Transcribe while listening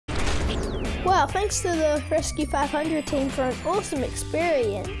Well, thanks to the Rescue 500 team for an awesome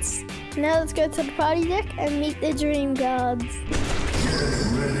experience. Now let's go to the party deck and meet the Dream Guards. Get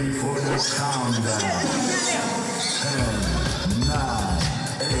ready for the countdown. 10, 9,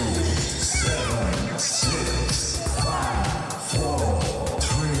 8, 7, 6, 5, 4,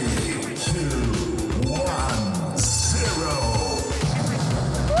 3, 2, 1, 0.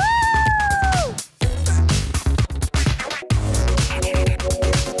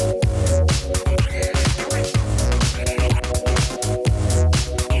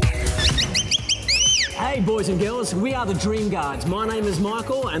 Hey boys and girls, we are the Dream Guards. My name is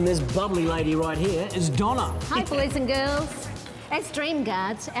Michael and this bubbly lady right here is Donna. Hi boys and girls. As Dream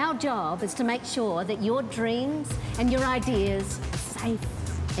Guards, our job is to make sure that your dreams and your ideas are safe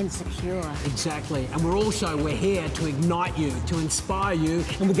and secure. Exactly, and we're here to ignite you, to inspire you,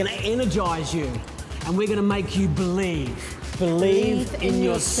 and we're going to energise you, and we're going to make you believe. Believe in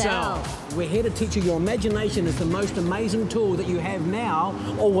yourself. We're here to teach you your imagination is the most amazing tool that you have now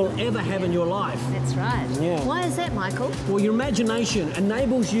or will ever have in your life. That's right. Yeah. Why is that, Michael? Well, your imagination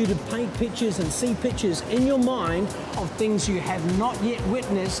enables you to paint pictures and see pictures in your mind of things you have not yet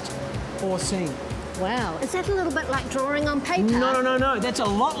witnessed or seen. Wow. Is that a little bit like drawing on paper? No. That's a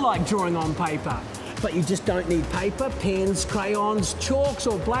lot like drawing on paper. But you just don't need paper, pens, crayons, chalks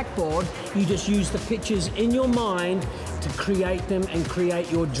or blackboard. You just use the pictures in your mind to create them and create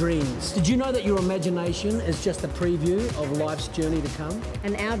your dreams. Did you know that your imagination is just a preview of life's journey to come?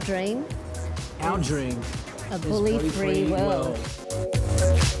 And our dream? Our dream A is bully-free world.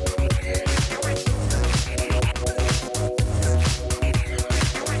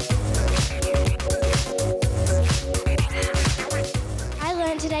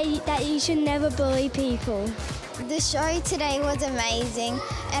 Today that you should never bully people. The show today was amazing,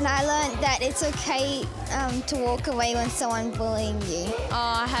 and I learned that it's okay to walk away when someone's bullying you. Oh,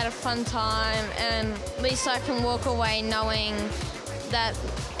 I had a fun time, and at least I can walk away knowing that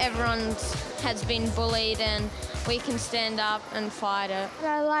everyone has been bullied and we can stand up and fight it. And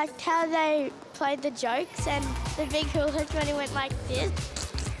I liked how they played the jokes and the big hula hoop when he went like this.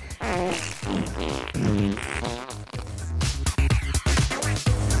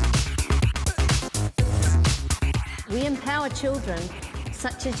 We empower children,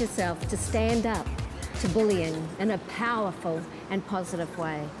 such as yourself, to stand up to bullying in a powerful and positive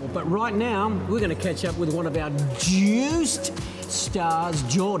way. But right now, we're going to catch up with one of our juiced stars,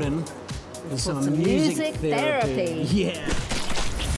 Jordan, with some music therapy. Yeah.